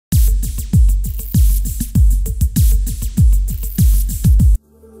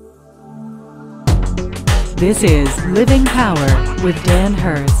This is Living Power with Dan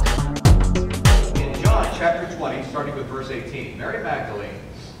Hurst. In John chapter 20, starting with verse 18, Mary Magdalene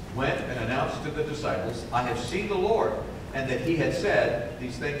went and announced to the disciples, "I have seen the Lord," and that he had said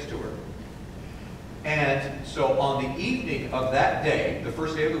these things to her. And so on the evening of that day, the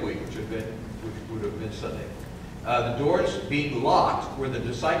first day of the week, which would have been Sunday, the doors being locked where the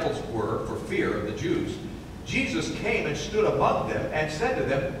disciples were for fear of the Jews, Jesus came and stood among them and said to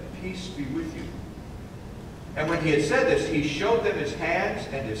them, "Peace be with you." And when he had said this, he showed them his hands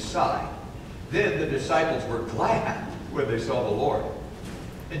and his side. Then the disciples were glad when they saw the Lord.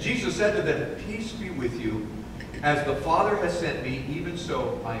 And Jesus said to them, "Peace be with you. As the Father has sent me, even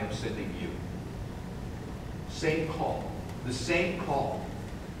so I am sending you." Same call. The same call.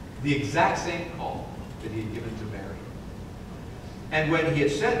 The exact same call that he had given to Mary. And when he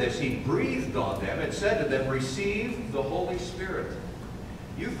had said this, he breathed on them and said to them, "Receive the Holy Spirit."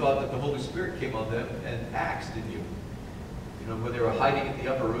 You thought that the Holy Spirit came on them in Acts, didn't you? You know, when they were hiding in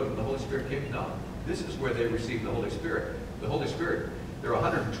the upper room, the Holy Spirit came? No. This is where they received the Holy Spirit. The Holy Spirit, there were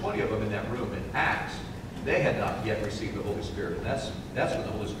 120 of them in that room in Acts. They had not yet received the Holy Spirit. And that's when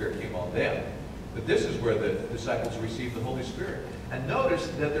the Holy Spirit came on them. But this is where the disciples received the Holy Spirit. And notice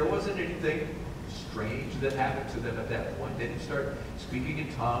that there wasn't anything strange that happened to them at that point. They didn't start speaking in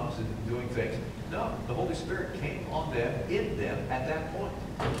tongues and doing things. No, the Holy Spirit came on them, in them, at that point.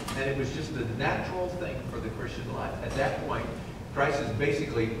 And it was just the natural thing for the Christian life. At that point, Christ is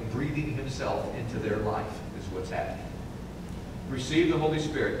basically breathing himself into their life, is what's happening. Receive the Holy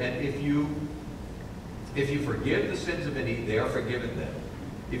Spirit. And if you forgive the sins of any, they are forgiven them.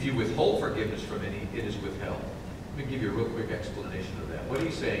 If you withhold forgiveness from any, it is withheld. Let me give you a real quick explanation of that. What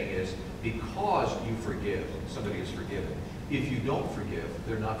he's saying is, because you forgive, somebody is forgiven. If you don't forgive,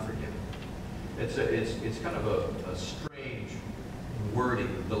 they're not forgiven. It's kind of a strange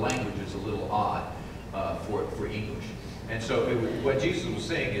wording. The language is a little odd for English. And so what Jesus was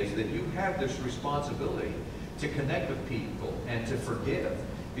saying is that you have this responsibility to connect with people and to forgive.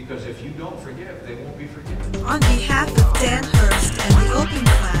 Because if you don't forgive, they won't be forgiven. On behalf of Dan Hurst and the Open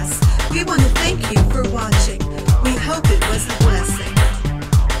Class, we want to thank you for watching. We hope it was a